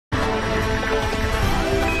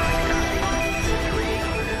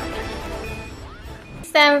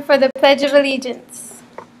stand for the Pledge of Allegiance.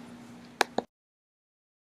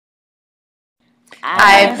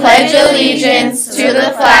 I pledge allegiance to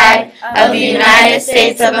the flag of the United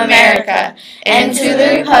States of America and to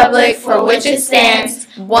the republic for which it stands,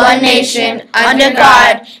 one nation, under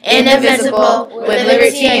God, indivisible, with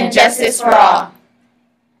liberty and justice for all.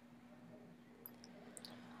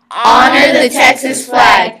 Honor the Texas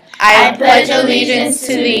flag. I pledge allegiance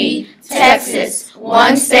to thee, Texas,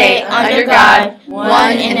 one state under God,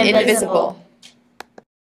 one and indivisible.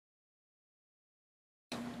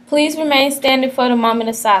 Please remain standing for the moment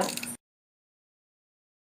of silence.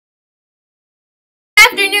 Good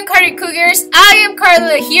afternoon, Carter Cougars. I am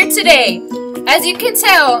Carla here today. As you can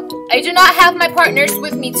tell, I do not have my partners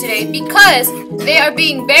with me today because they are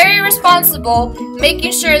being very responsible,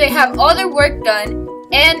 making sure they have all their work done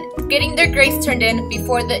and getting their grades turned in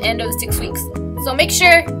before the end of the 6 weeks. So make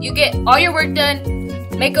sure you get all your work done,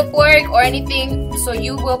 makeup work or anything, so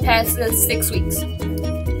you will pass the 6 weeks.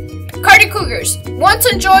 Carter Cougars, want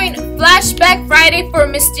to join Flashback Friday for a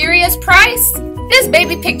mysterious prize? This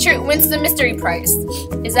baby picture wins the mystery prize.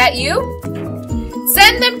 Is that you?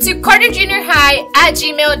 Send them to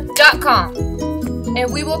carterjuniorhigh@gmail.com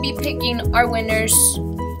and we will be picking our winners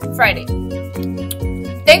Friday.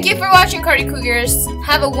 Thank you for watching, Carter Cougars.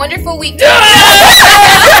 Have a wonderful week.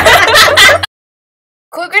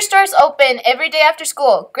 Cougar stores open every day after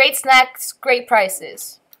school. Great snacks, great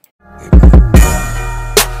prices.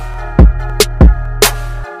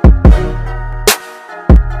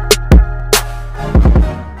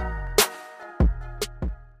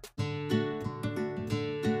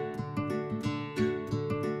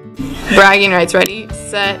 Bragging rights. Ready,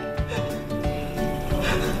 set,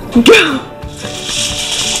 go.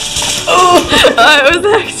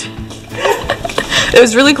 It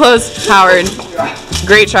was really close, Howard.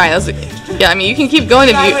 Great try. That was, yeah, I mean, you can keep going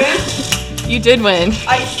if you did win.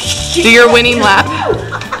 Do your winning lap.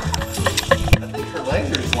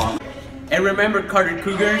 And remember, Carter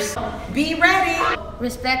Cougars, be ready,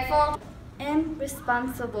 respectful, and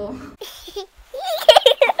responsible.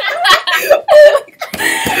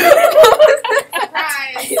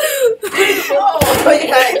 Oh,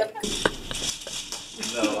 yeah.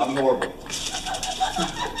 No, I'm horrible.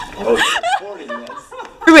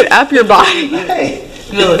 You would up your body. Hey,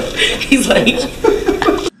 Miller, he's like.